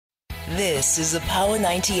This is a Power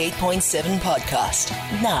 98.7 podcast.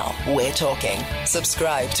 Now we're talking.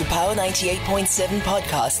 Subscribe to Power 98.7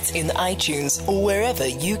 podcasts in iTunes or wherever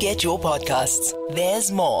you get your podcasts.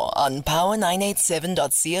 There's more on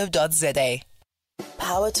power987.co.za.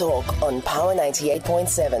 Power Talk on Power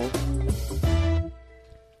 98.7.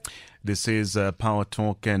 This is Power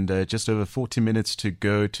Talk, and just over 40 minutes to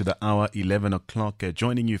go to the hour 11 o'clock.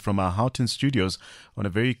 Joining you from our Houghton studios on a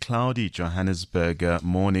very cloudy Johannesburg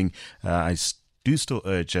morning. I do still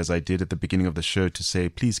urge, as I did at the beginning of the show, to say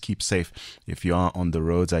please keep safe if you are on the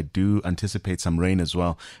roads. I do anticipate some rain as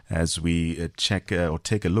well as we check or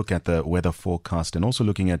take a look at the weather forecast, and also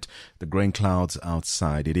looking at the grey clouds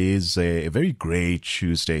outside. It is a very grey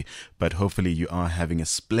Tuesday, but hopefully you are having a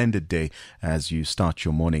splendid day as you start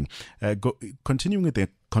your morning. Continuing with the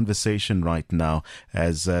conversation right now,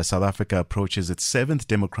 as South Africa approaches its 7th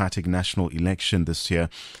democratic national election this year,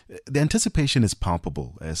 the anticipation is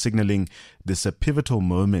palpable, signaling this pivotal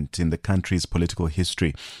moment in the country's political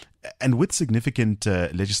history. And with significant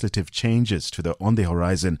legislative changes on the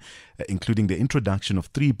horizon, including the introduction of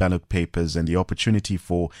 3 ballot papers and the opportunity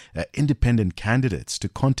for independent candidates to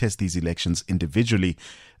contest these elections individually,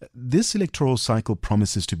 this electoral cycle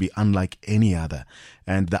promises to be unlike any other.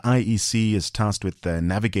 And the IEC is tasked with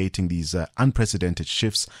navigating these unprecedented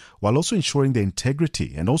shifts while also ensuring the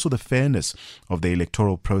integrity and also the fairness of the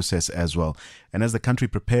electoral process as well. And as the country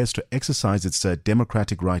prepares to exercise its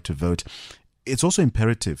democratic right to vote, it's also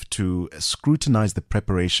imperative to scrutinize the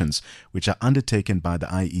preparations which are undertaken by the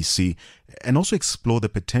IEC and also explore the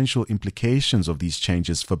potential implications of these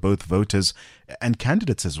changes for both voters and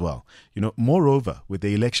candidates as well. Moreover, with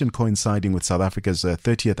the election coinciding with South Africa's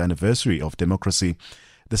 30th anniversary of democracy,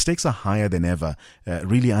 the stakes are higher than ever,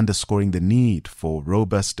 really underscoring the need for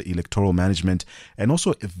robust electoral management and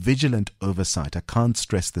also vigilant oversight. I can't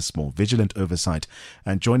stress this more, vigilant oversight.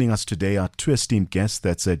 And joining us today are 2 esteemed guests.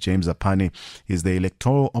 That's James Apane. He's the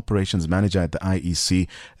Electoral Operations Manager at the IEC,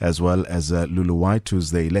 as well as Lulu White,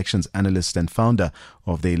 who's the Elections Analyst and founder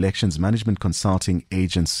of the Elections Management Consulting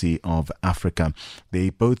Agency of Africa.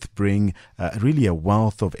 They both bring really a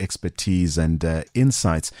wealth of expertise and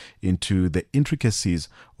insights into the intricacies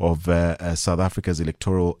of South Africa's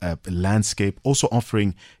electoral landscape, also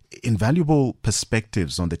offering invaluable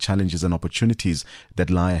perspectives on the challenges and opportunities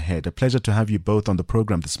that lie ahead. A pleasure to have you both on the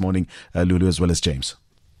program this morning, Lulu as well as James.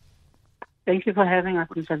 Thank you for having us,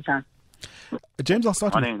 Mr. John. James, I'll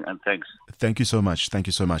start Morning, and thanks. Thank you so much. Thank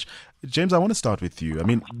you so much. James, I want to start with you. I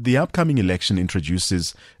mean, the upcoming election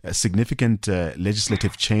introduces significant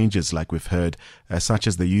legislative changes, like we've heard, such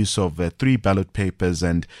as the use of 3 ballot papers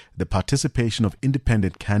and the participation of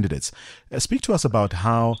independent candidates. Speak to us about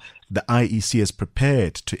how the IEC is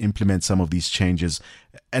prepared to implement some of these changes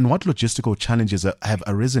and what logistical challenges have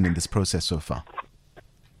arisen in this process so far.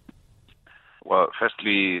 Well,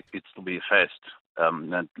 firstly, it's to be first.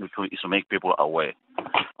 Is to make people aware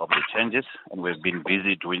of the changes, and we've been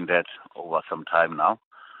busy doing that over some time now.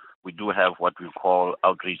 We do have what we call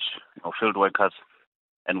outreach, field workers,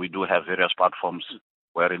 and we do have various platforms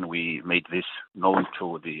wherein we made this known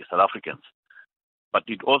to the South Africans. But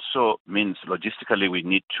it also means logistically we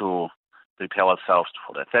need to prepare ourselves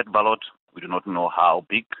for the 3rd ballot. We do not know how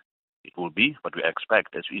big it will be, but we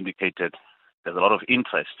expect, as you indicated, there's a lot of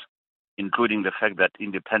interest, including the fact that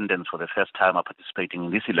independents for the first time are participating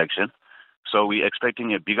in this election. So we're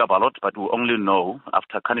expecting a bigger ballot, but we'll only know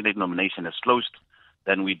after candidate nomination is closed.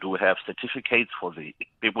 Then we do have certificates for the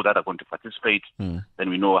people that are going to participate. Then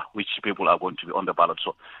we know which people are going to be on the ballot.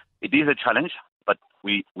 So it is a challenge, but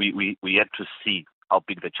we yet to see how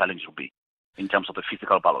big the challenge will be in terms of the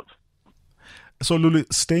physical ballot. So, Lulu,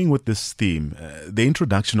 staying with this theme, the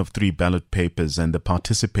introduction of 3 ballot papers and the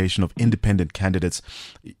participation of independent candidates,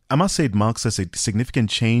 I must say it marks a significant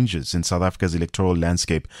changes in South Africa's electoral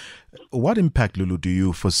landscape. What impact, Lulu, do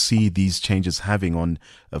you foresee these changes having on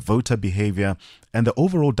voter behavior and the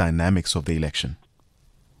overall dynamics of the election?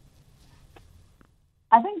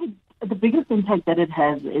 I think the biggest impact that it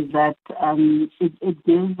has is that it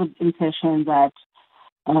gives the impression that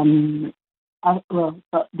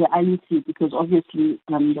the IEC, because obviously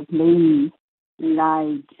the blame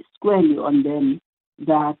lied squarely on them,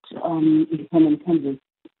 that independent candidates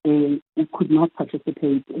could not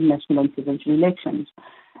participate in national and provincial elections.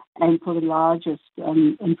 And for the largest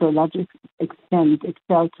extent, it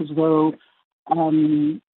felt as though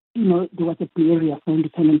there was a barrier for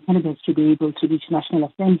independent candidates to be able to reach National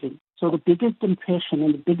Assembly. So the biggest impression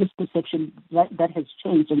and the biggest perception that has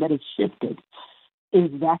changed and that has shifted is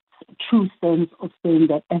that true sense of saying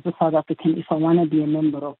that as a South African, if I want to be a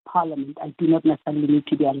member of parliament, I do not necessarily need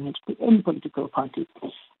to be aligned to any political party.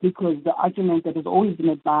 Because the argument that has always been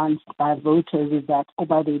advanced by voters is that, or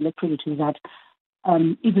by the electorate, is that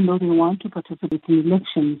even though they want to participate in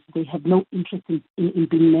elections, they have no interest in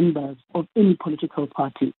being members of any political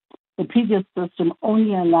party. The previous system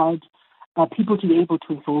only allowed people to be able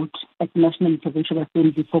to vote at the National and Provincial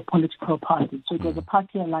Assembly for political parties. So it was a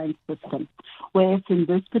party alliance system. Whereas in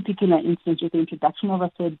this particular instance, with the introduction of a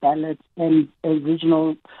third ballot and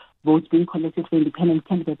regional votes being collected for independent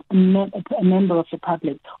candidates, a member of the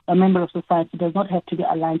public, a member of society does not have to be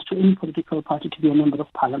aligned to any political party to be a member of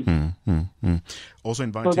parliament. Also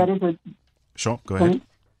inviting... So that is a... Sure, go ahead.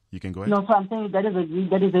 You can go ahead. No, so I'm saying that is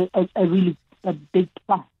a really big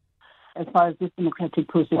plus as far as this democratic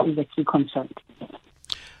process is actually concerned.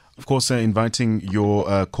 Of course, inviting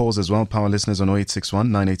your calls as well, power listeners on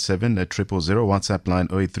 0861 987 000, WhatsApp line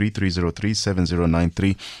 083303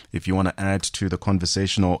 7093. If you want to add to the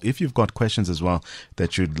conversation, or if you've got questions as well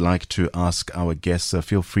that you'd like to ask our guests,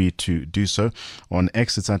 feel free to do so. On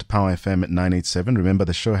X, it's at Power FM 987. Remember,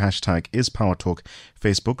 the show hashtag is Power Talk.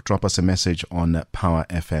 Facebook, drop us a message on Power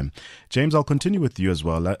FM. James, I'll continue with you as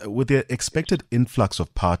well. With the expected influx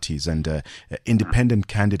of parties and independent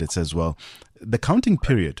candidates as well, the counting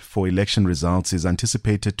period for election results is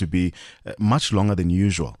anticipated to be much longer than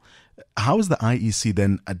usual. How is the IEC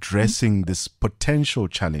then addressing this potential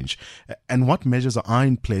challenge? And what measures are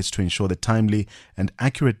in place to ensure the timely and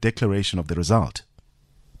accurate declaration of the result?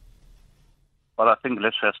 Well, I think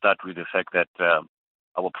let's first start with the fact that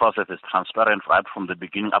our process is transparent right from the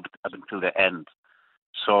beginning up until the end.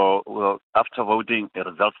 So after voting, a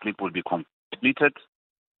result slip will be completed,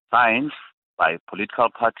 signed by political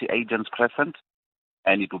party agents present,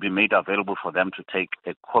 and it will be made available for them to take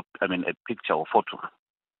a picture or photo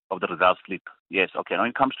of the result slip. Yes, okay. When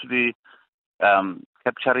it comes to the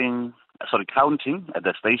counting at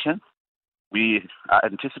the station, we are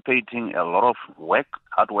anticipating a lot of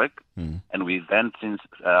hard work, and we then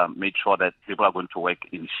made sure that people are going to work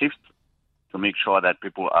in shifts to make sure that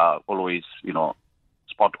people are always,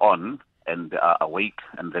 spot on and they are awake,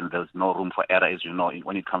 and then there's no room for error, as you know,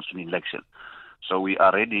 when it comes to an election. So we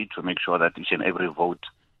are ready to make sure that each and every vote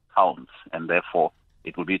counts, and therefore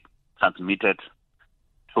it will be transmitted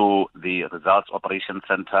to the Results Operation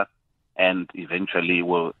Center, and eventually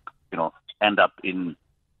will, end up in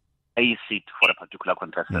a seat for a particular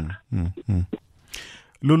contestant.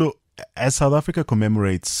 Lulu, as South Africa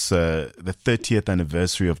commemorates the 30th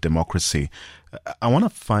anniversary of democracy, I want to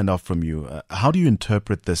find out from you, how do you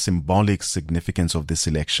interpret the symbolic significance of this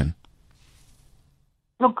election?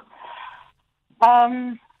 Look,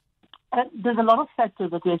 there's a lot of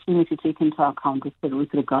factors that we actually need to take into account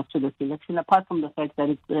with regards to this election, apart from the fact that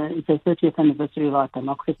it's the 30th anniversary of our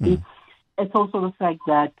democracy. It's also the fact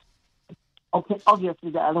that,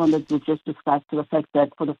 obviously the other one that we just discussed, the fact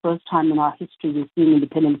that for the first time in our history we've seen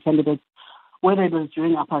independent candidates, whether it was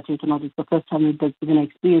during apartheid or not, it's the first time that we're going to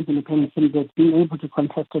experience independent candidates being able to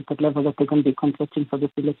contest at the level that they're going to be contesting for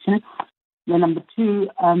this election. Then number two,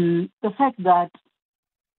 the fact that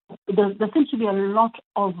there seems to be a lot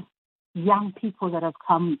of young people that have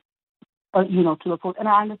come, to the fore. And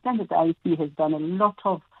I understand that the IEC has done a lot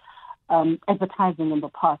of advertising in the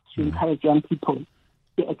past to encourage young people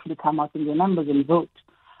to actually come out in their numbers and vote.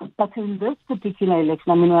 But in this particular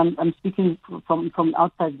election, I'm speaking from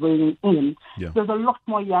outside weighing in, there's a lot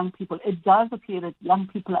more young people. It does appear that young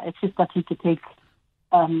people are actually starting to take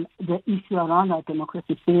the issue around our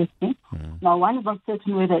democracy seriously. Now, one is not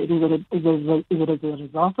certain whether it is as a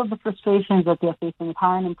result of the frustrations that they're facing with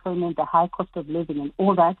high unemployment, the high cost of living and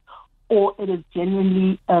all that, or it is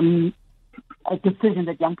genuinely a decision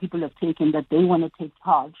that young people have taken that they want to take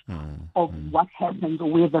charge of what happens or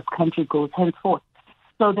where this country goes henceforth.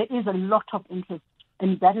 So there is a lot of interest,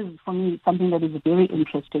 and that is, for me, something that is very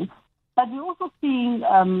interesting. But we're also seeing,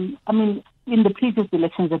 in the previous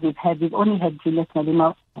elections that we've had, we've only had Julius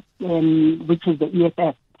Malema, which is the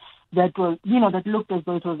EFF, that was, that looked as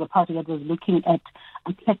though it was a party that was looking at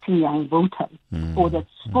attracting young voters or that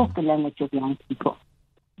spoke the language of young people.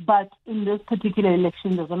 But in this particular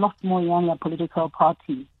election, there's a lot more younger political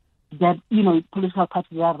parties that, political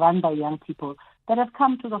parties that are run by young people that have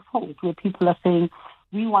come to the fold, where people are saying,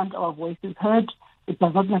 we want our voices heard. It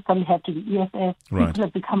does not necessarily have to be EFF. Right. People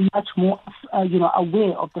have become much more,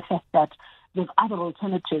 aware of the fact that there's other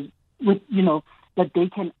alternatives that they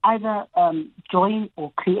can either join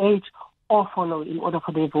or create or follow in order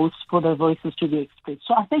for their voices to be expressed.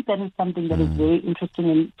 So I think that is something that is very interesting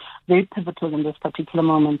and very pivotal in this particular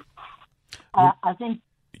moment. I think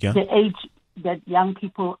the age that young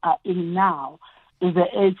people are in now is the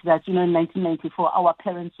age that, in 1994, our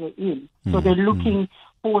parents were in. So they're looking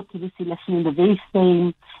forward to this election with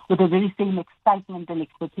the very same excitement and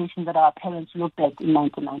expectation that our parents looked at in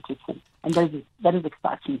 1994. And that is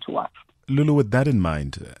exciting to watch. Lulu, with that in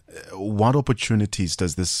mind, what opportunities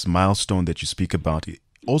does this milestone that you speak about,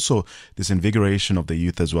 also this invigoration of the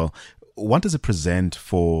youth as well, what does it present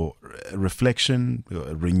for reflection,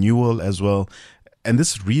 renewal as well, and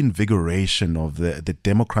this reinvigoration of the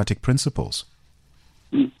democratic principles?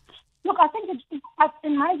 Look, I think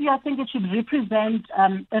in my view, I think it should represent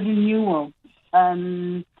a renewal.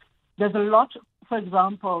 There's a lot, for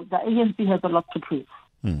example, the ANC has a lot to prove,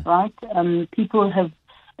 right? People have,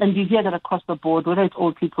 and you hear that across the board, whether it's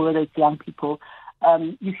old people, whether it's young people,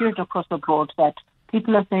 you hear it across the board that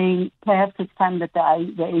people are saying perhaps it's time that the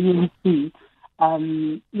ANC,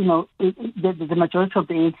 the majority of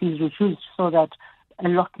the ANC is reduced so that a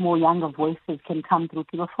lot more younger voices can come through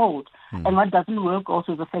to the fold. And what doesn't work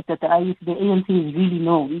also is the fact that the ANC is really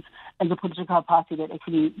known as a political party that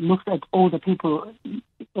actually looks at older people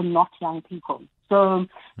and not young people. So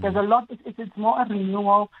there's a lot, it's more a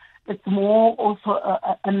renewal, it's more also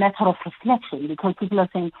a matter of reflection, because people are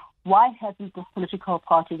saying, why hasn't this political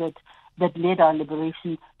party that led our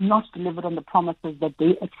liberation not delivered on the promises that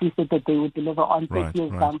they actually said that they would deliver on 30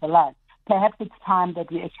 years down the line? Perhaps it's time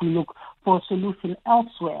that we actually look for a solution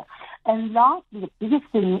elsewhere. And lastly, the biggest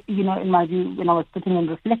thing, in my view, when I was sitting and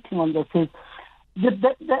reflecting on this, is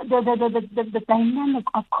the dynamic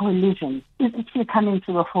of coalition is actually coming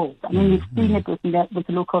to the fore. I mean, we've seen it with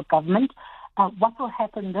the local government. What will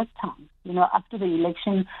happen this time? After the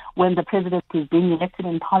election, when the president is being elected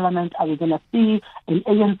in parliament, are we going to see an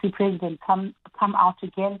ANC president come out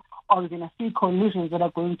again? Or are we going to see coalitions that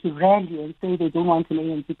are going to rally and say they don't want an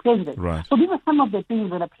ANC president? Right. So these are some of the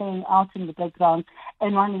things that are playing out in the background.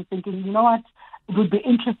 And one is thinking, you know what? It would be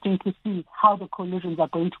interesting to see how the coalitions are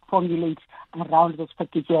going to formulate around this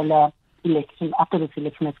particular election after this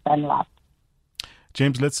election is finalized.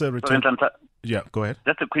 James, let's return. Yeah, go ahead.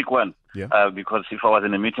 Just a quick one. Yeah. Because if I was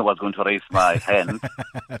in a meeting, I was going to raise my hand.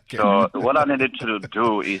 Okay. So what I needed to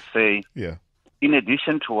do is say, in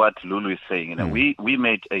addition to what Lulu is saying, we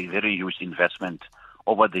made a very huge investment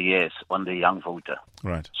over the years on the young voter.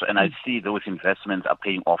 Right. So, and I see those investments are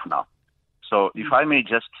paying off now. So if I may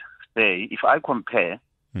just say, if I compare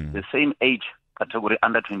the same age category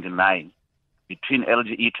under 29 between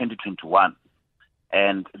LGE 2021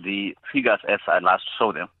 and the figures as I last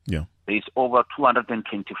saw them, there is over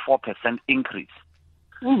 224% increase.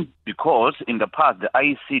 Because in the past, the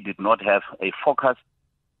IEC did not have a focused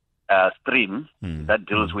stream that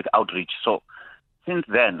deals with outreach. So since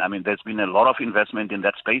then, I mean, there's been a lot of investment in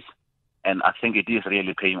that space, and I think it is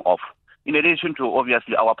really paying off. In addition to,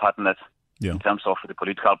 obviously, our partners in terms of the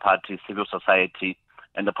political parties, civil society,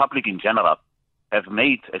 and the public in general, have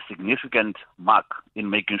made a significant mark in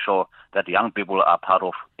making sure that young people are part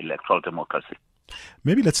of electoral democracy.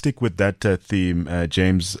 Maybe let's stick with that theme,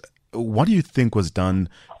 James. What do you think was done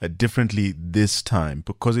differently this time?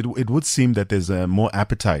 Because it would seem that there's more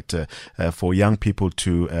appetite for young people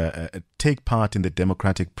to take part in the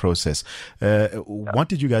democratic process. What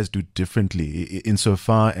did you guys do differently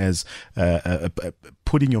insofar as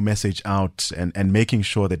putting your message out and making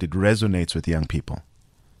sure that it resonates with young people?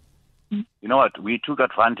 You know what? We took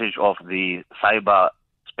advantage of the cyber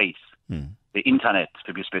space, the internet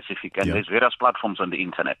to be specific, and there's various platforms on the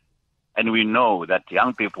internet. And we know that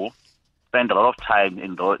young people spend a lot of time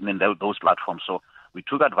in those platforms. So we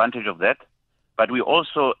took advantage of that. But we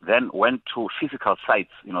also then went to physical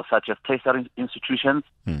sites, such as tertiary institutions.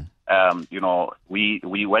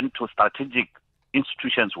 We went to strategic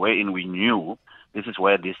institutions wherein we knew this is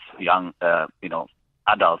where these young,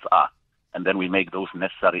 adults are. And then we make those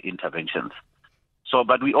necessary interventions. So,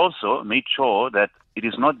 but we also made sure that it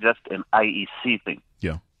is not just an IEC thing.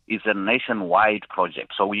 Yeah. It's a nationwide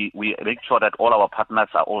project. So we make sure that all our partners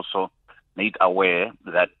are also made aware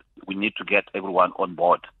that we need to get everyone on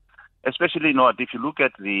board. Especially, if you look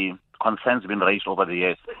at the concerns being raised over the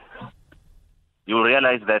years, you'll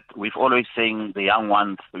realize that we've always saying the young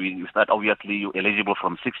ones, that obviously you're eligible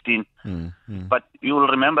from 16. But you will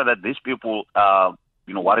remember that these people are,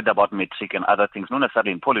 worried about matric and other things, not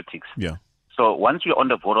necessarily in politics. Yeah. So once you're on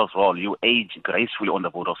the voters roll, you age gracefully on the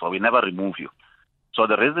voters roll. We never remove you. So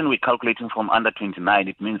the reason we're calculating from under 29,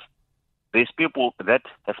 it means there's people that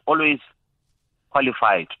have always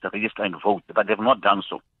qualified to register and vote, but they've not done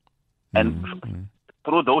so. And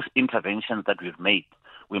through those interventions that we've made,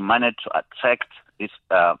 we managed to attract this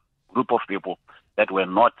group of people that were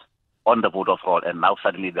not on the voters roll, and now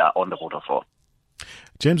suddenly they are on the voters roll.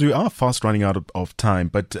 James, we are fast running out of time,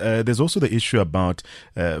 but there's also the issue about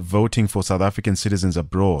voting for South African citizens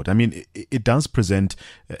abroad. I mean, it does present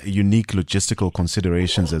unique logistical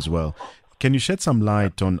considerations as well. Can you shed some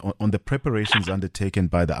light on the preparations undertaken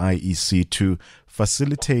by the IEC to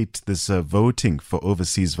facilitate this voting for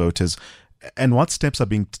overseas voters, and what steps are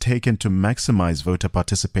being taken to maximize voter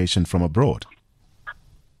participation from abroad?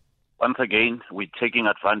 Once again, we're taking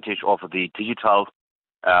advantage of the digital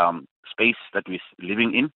space that we're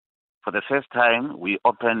living in. For the first time, we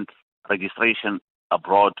opened registration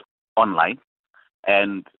abroad online,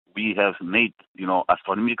 and we have made,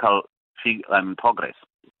 astronomical progress.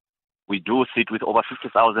 We do sit with over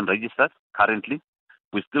 50,000 registered currently.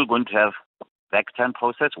 We're still going to have VAC-10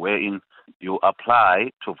 process wherein you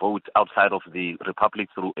apply to vote outside of the Republic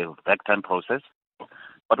through a VAC-10 process.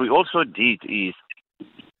 What we also did is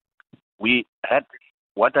we had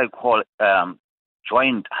what I call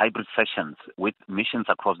joint hybrid sessions with missions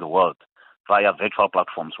across the world via virtual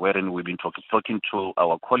platforms, wherein we've been talking to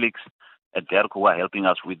our colleagues at DERC who are helping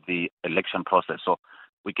us with the election process. So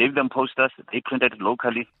we gave them posters, they printed it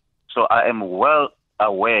locally. So I am well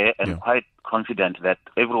aware and quite confident that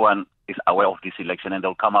everyone is aware of this election and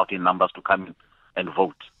they'll come out in numbers to come in and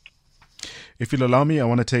vote. If you'll allow me, I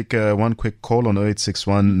want to take one quick call on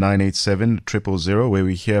 0861 987 000, where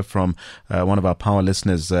we hear from one of our power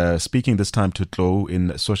listeners, speaking this time to Tlo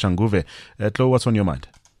in Soshanguve. Tlo, what's on your mind?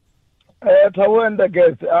 Tlo and the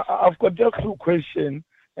guest, I've got just two questions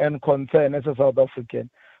and concern as a South African.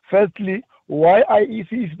 Firstly, why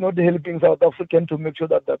IEC is not helping South African to make sure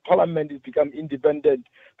that the parliament is become independent?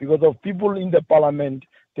 Because of people in the parliament,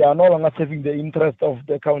 they are no longer serving the interest of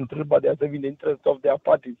the country, but they are serving the interest of their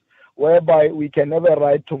parties, whereby we can have a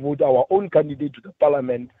right to vote our own candidate to the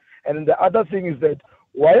parliament. And the other thing is that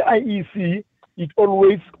why IEC is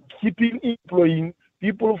always keeping employing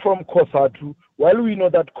people from COSATU, while we know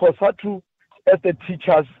that COSATU, as the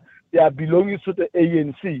teachers, they are belonging to the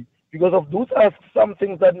ANC. Because of those are some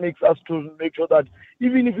things that makes us to make sure that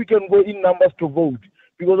even if we can go in numbers to vote,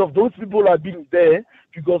 because of those people are being there,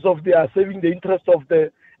 because of they are serving the interest of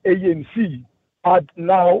the ANC. But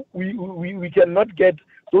now we cannot get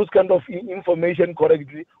those kind of information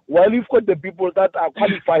correctly. While we've got the people that are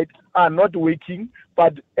qualified are not working,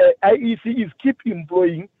 but IEC is keep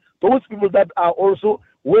employing those people that are also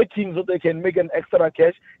working so they can make an extra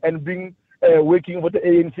cash and bring working for the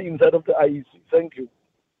ANC inside of the IEC. Thank you.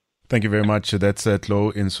 Thank you very much. That's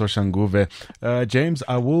Tlo in Soshanguve. James,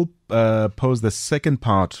 I will pose the second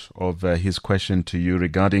part of his question to you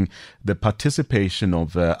regarding the participation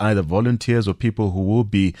of either volunteers or people who will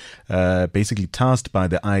be basically tasked by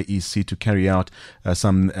the IEC to carry out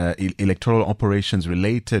some electoral operations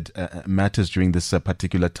related matters during this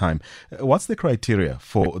particular time. What's the criteria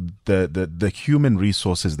for the human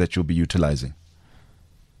resources that you'll be utilizing?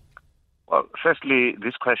 Well, firstly,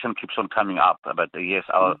 this question keeps on coming up, but yes,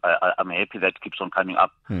 I'm happy that it keeps on coming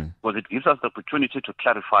up because it gives us the opportunity to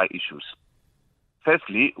clarify issues.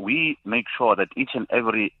 Firstly, we make sure that each and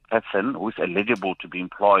every person who is eligible to be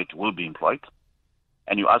employed will be employed.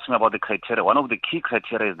 And you asked me about the criteria. One of the key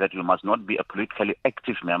criteria is that you must not be a politically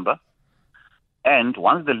active member. And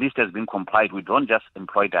once the list has been complied, we don't just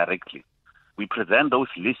employ directly. We present those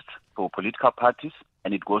lists for political parties,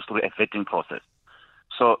 and it goes through a vetting process.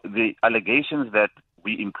 So the allegations that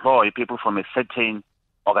we employ people from a certain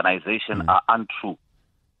organization are untrue,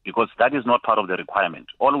 because that is not part of the requirement.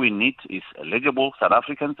 All we need is eligible South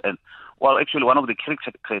Africans. And, well, actually, one of the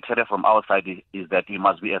criteria from our side is that you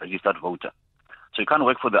must be a registered voter. So you can't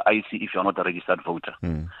work for the IEC if you're not a registered voter.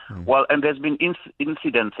 Well, and there's been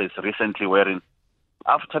incidences recently wherein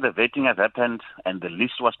after the vetting has happened and the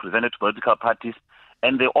list was presented to political parties,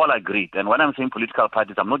 and they all agreed. And when I'm saying political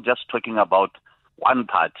parties, I'm not just talking about one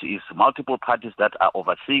party. It's multiple parties that are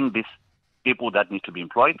overseeing these people that need to be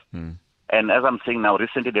employed. And as I'm saying now,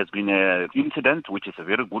 recently there's been an incident, which is a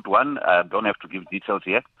very good one. I don't have to give details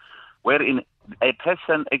yet, wherein a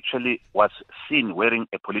person actually was seen wearing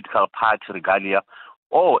a political party regalia,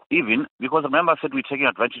 or even, because remember I said we're taking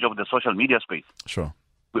advantage of the social media space. Sure.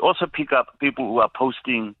 We also pick up people who are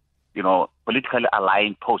posting, politically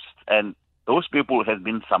aligned posts, and those people have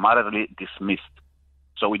been summarily dismissed.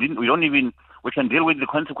 So we can deal with the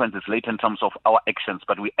consequences later in terms of our actions,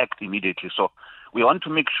 but we act immediately. So we want to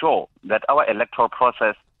make sure that our electoral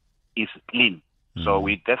process is clean. So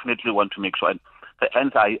we definitely want to make sure. And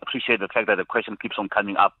hence, I appreciate the fact that the question keeps on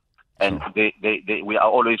coming up, and we are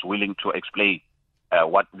always willing to explain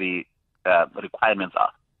what the requirements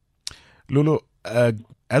are. Lulu,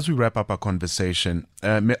 as we wrap up our conversation,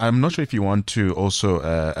 I'm not sure if you want to also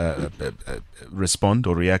respond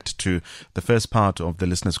or react to the first part of the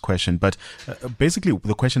listener's question, but basically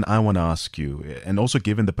the question I want to ask you, and also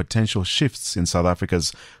given the potential shifts in South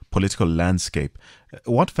Africa's political landscape,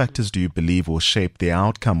 what factors do you believe will shape the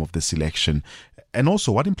outcome of this election? And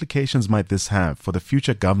also, what implications might this have for the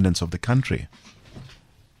future governance of the country?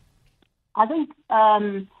 I think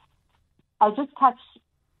I'll just touch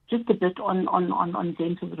just a bit on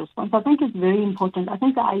James's response. I think it's very important. I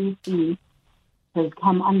think the IEC has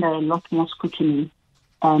come under a lot more scrutiny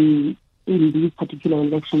in these particular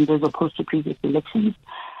elections as opposed to previous elections.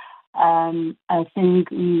 I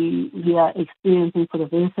think we are experiencing for the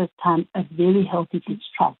very first time a very healthy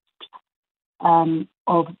distrust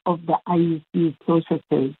of the IEC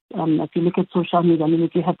processes. If you look at social media, I mean,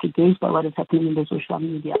 if you have to gauge by what is happening in the social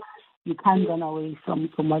media, you can't run away from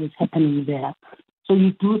what is happening there. So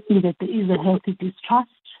you do see that there is a healthy distrust.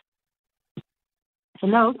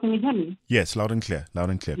 Hello, can you hear me? Yes, loud and clear. Go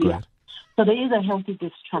ahead. So there is a healthy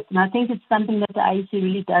distrust. And I think it's something that the IEC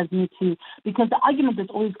really does need to, because the argument that's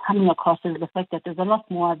always coming across is the fact that there's a lot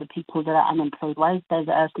more other people that are unemployed. Why does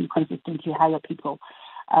the IEC consistently hire people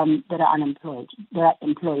that are unemployed, that are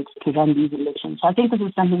employed to run these elections? So I think this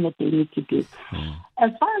is something that they need to do.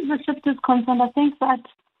 As far as the shift is concerned, I think that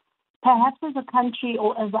perhaps as a country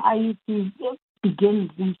or as the IEC begins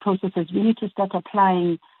these processes, we need to start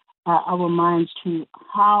applying our minds to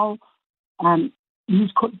how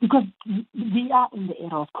because we are in the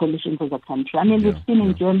era of coalitions as a country. I mean, we've seen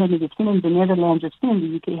in Germany, we've seen in the Netherlands, we've seen in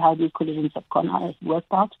the UK how these coalitions have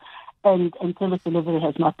worked out, and service delivery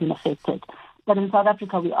has not been affected. But in South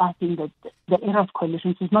Africa, we are seeing that the era of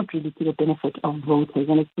coalitions is not really to the benefit of voters,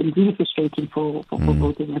 and it's been really frustrating for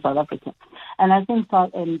voters in South Africa. And I think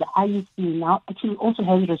that the IEC now actually also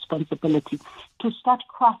has a responsibility to start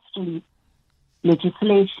crafting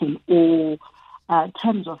legislation or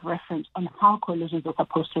terms of reference on how coalitions are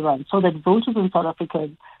supposed to run, so that voters in South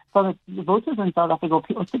Africa, or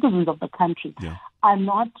citizens of the country, are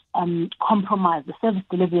not compromised. The service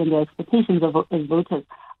delivery and the expectations of as voters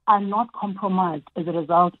are not compromised as a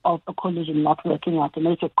result of a coalition not working out, a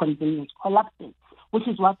nature of convenience collapsing, which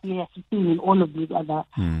is what we have seen in all of these other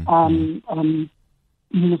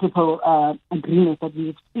municipal agreements that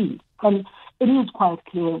we've seen. And it is quite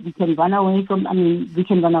clear we can run away from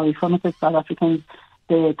it as South Africans.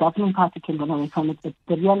 The governing party can run away from it. But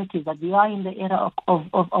the reality is that we are in the era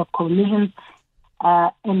of coalitions,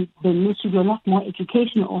 and there needs to be a lot more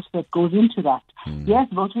education also that goes into that. Yes,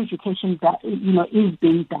 voter education is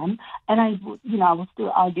being done, and I will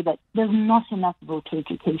still argue that there's not enough voter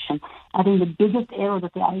education. I think the biggest error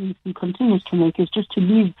that the IEC continues to make is just to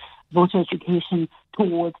leave voter education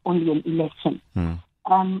towards only an election.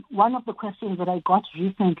 One of the questions that I got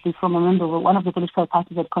recently from a member of one of the political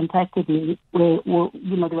parties that contacted me, where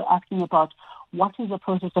they were asking about what is the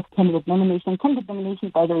process of candidate nomination. Candidate nomination,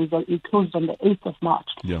 by the way, is closed on the 8th of March.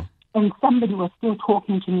 Yeah. And somebody was still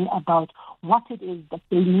talking to me about what it is that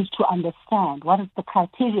they need to understand, what is the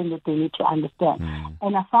criterion that they need to understand.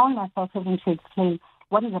 And I found myself having to explain,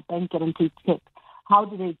 what is a bank guaranteed check? How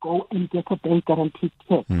do they go and get a bank guaranteed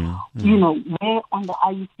check? Where on the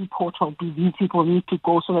IEC portal do these people need to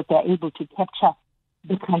go so that they're able to capture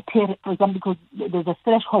the criteria? For example, because there's a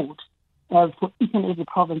threshold for each and every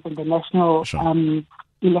province in the national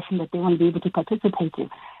election that they want to be able to participate in.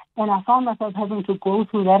 And I found myself having to go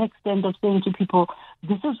through that extent of saying to people,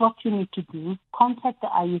 this is what you need to do. Contact the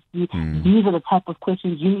IEC. These are the type of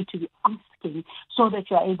questions you need to be asking so that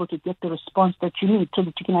you're able to get the response that you need, so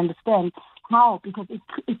that you can understand how, because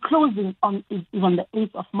it closing is on the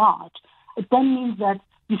 8th of March. It then means that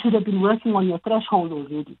you should have been working on your threshold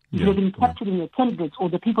already. You should have been capturing your candidates or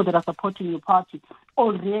the people that are supporting your party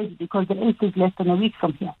already, because the 8th is less than a week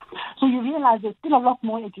from here. So you realize there's still a lot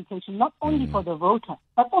more education, not only for the voter,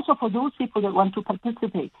 but also for those people that want to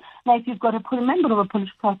participate. Now, if you've got a member of a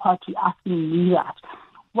political party asking me that,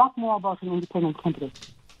 what more about an independent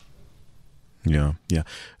candidate? Yeah.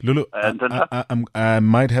 Lulu, I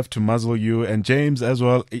might have to muzzle you, and James as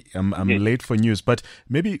well. I'm late for news, but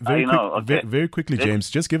maybe very quickly,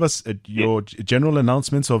 James, just give us your general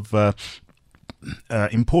announcements of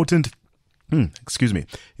important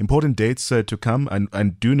dates to come,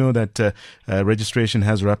 and do know that registration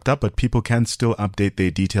has wrapped up, but people can still update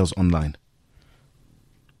their details online.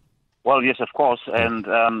 Well, yes, of course, and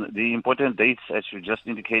the important dates, as you just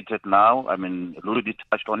indicated now, I mean, Lulu did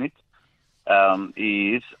touch on it.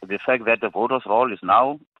 Is the fact that the voters' roll is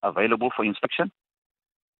now available for inspection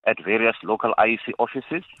at various local IEC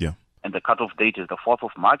offices. Yeah. And the cutoff date is the 4th of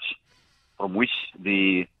March, from which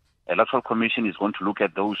the Electoral Commission is going to look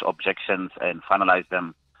at those objections and finalize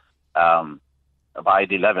them by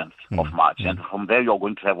the 11th of March. And from there, you're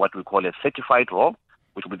going to have what we call a certified roll,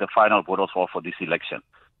 which will be the final voters roll for this election.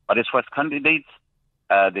 But as far as candidates,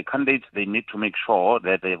 they need to make sure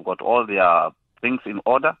that they've got all their things in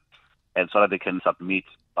order, and so that they can submit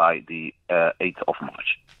by the 8th of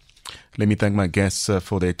March. Let me thank my guests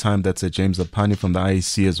for their time. That's James Apani from the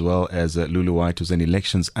IEC, as well as Lulu White, who's an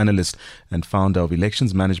elections analyst and founder of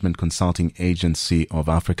Elections Management Consulting Agency of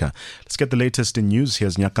Africa. Let's get the latest in news.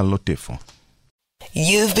 Here's Nyaka Lotefo.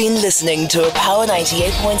 You've been listening to a Power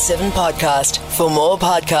 98.7 podcast. For more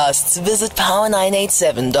podcasts, visit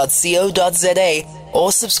power987.co.za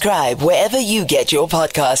or subscribe wherever you get your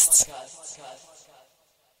podcasts.